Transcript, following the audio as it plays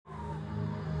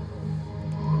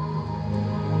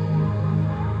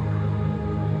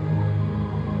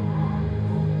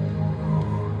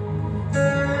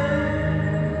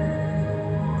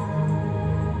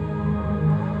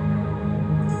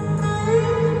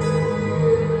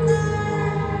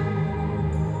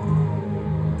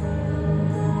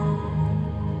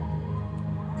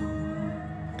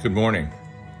Good morning.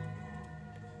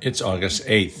 It's August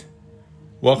 8th.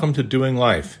 Welcome to Doing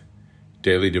Life,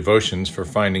 daily devotions for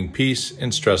finding peace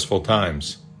in stressful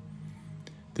times.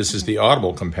 This is the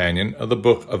audible companion of the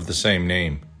book of the same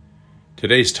name.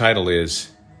 Today's title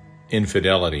is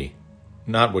Infidelity,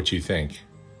 Not What You Think.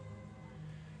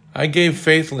 I gave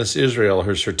faithless Israel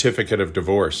her certificate of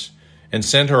divorce and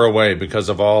sent her away because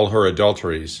of all her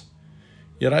adulteries.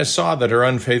 Yet I saw that her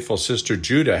unfaithful sister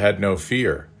Judah had no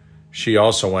fear. She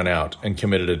also went out and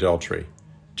committed adultery.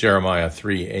 Jeremiah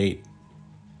 3:8.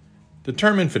 The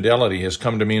term infidelity has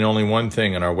come to mean only one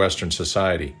thing in our Western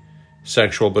society: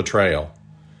 sexual betrayal.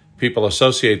 People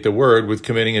associate the word with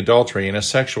committing adultery in a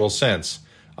sexual sense,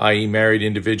 i.e., married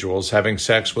individuals having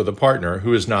sex with a partner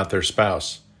who is not their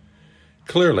spouse.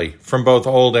 Clearly, from both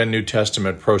Old and New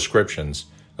Testament proscriptions,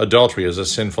 adultery is a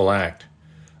sinful act.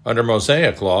 Under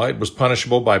Mosaic law, it was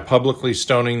punishable by publicly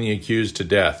stoning the accused to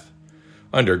death.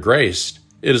 Under grace,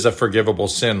 it is a forgivable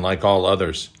sin like all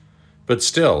others. But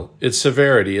still, its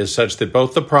severity is such that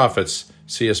both the prophets,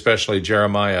 see especially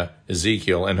Jeremiah,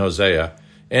 Ezekiel, and Hosea,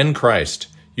 and Christ,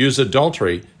 use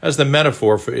adultery as the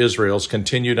metaphor for Israel's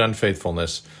continued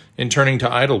unfaithfulness in turning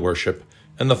to idol worship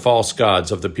and the false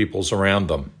gods of the peoples around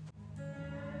them.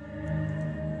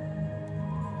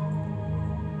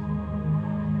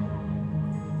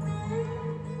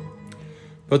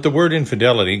 But the word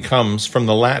infidelity comes from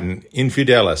the Latin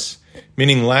infidelis,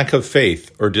 meaning lack of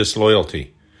faith or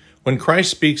disloyalty. When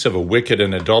Christ speaks of a wicked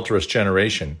and adulterous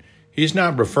generation, he's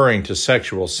not referring to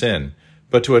sexual sin,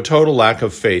 but to a total lack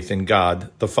of faith in God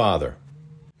the Father.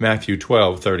 Matthew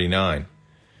 12:39.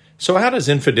 So how does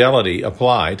infidelity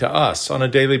apply to us on a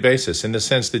daily basis in the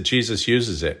sense that Jesus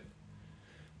uses it?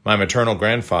 My maternal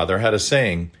grandfather had a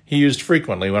saying he used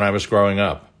frequently when I was growing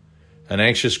up. An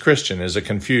anxious Christian is a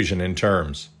confusion in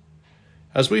terms.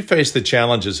 As we face the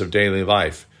challenges of daily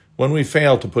life, when we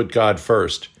fail to put God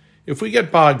first, if we get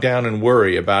bogged down and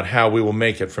worry about how we will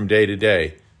make it from day to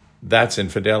day, that's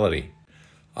infidelity.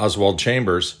 Oswald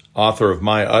Chambers, author of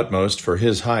My Utmost for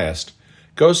His Highest,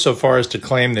 goes so far as to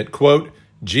claim that, quote,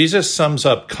 Jesus sums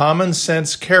up common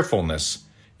sense carefulness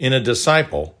in a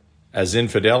disciple as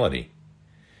infidelity.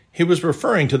 He was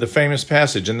referring to the famous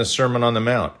passage in the Sermon on the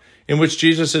Mount, in which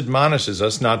Jesus admonishes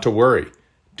us not to worry.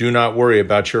 Do not worry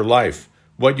about your life,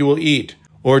 what you will eat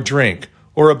or drink,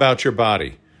 or about your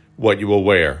body, what you will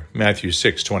wear. Matthew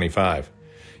 6:25.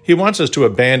 He wants us to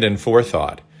abandon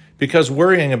forethought, because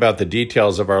worrying about the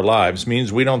details of our lives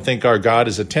means we don't think our God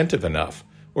is attentive enough,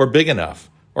 or big enough,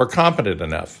 or competent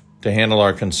enough to handle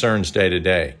our concerns day to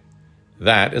day.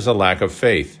 That is a lack of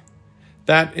faith.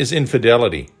 That is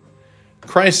infidelity.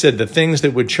 Christ said the things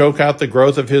that would choke out the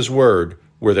growth of His word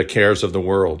were the cares of the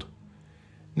world.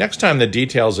 Next time the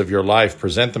details of your life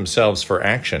present themselves for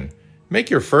action,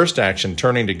 make your first action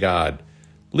turning to God.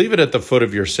 Leave it at the foot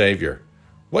of your Savior.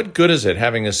 What good is it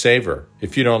having a Savior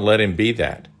if you don't let Him be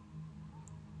that?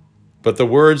 But the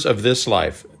words of this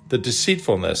life, the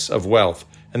deceitfulness of wealth,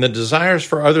 and the desires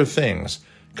for other things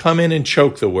come in and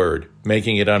choke the word,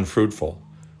 making it unfruitful.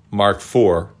 Mark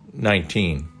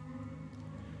 4:19.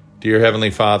 Dear Heavenly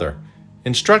Father,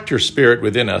 instruct your Spirit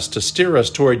within us to steer us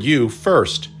toward you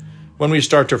first when we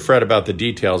start to fret about the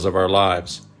details of our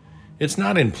lives. It's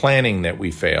not in planning that we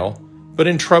fail, but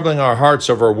in troubling our hearts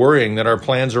over worrying that our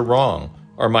plans are wrong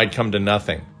or might come to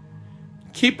nothing.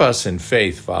 Keep us in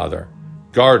faith, Father.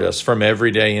 Guard us from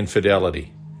everyday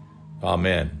infidelity.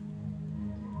 Amen.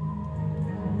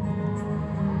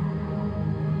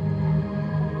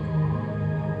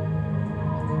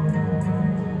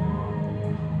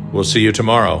 We'll see you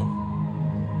tomorrow.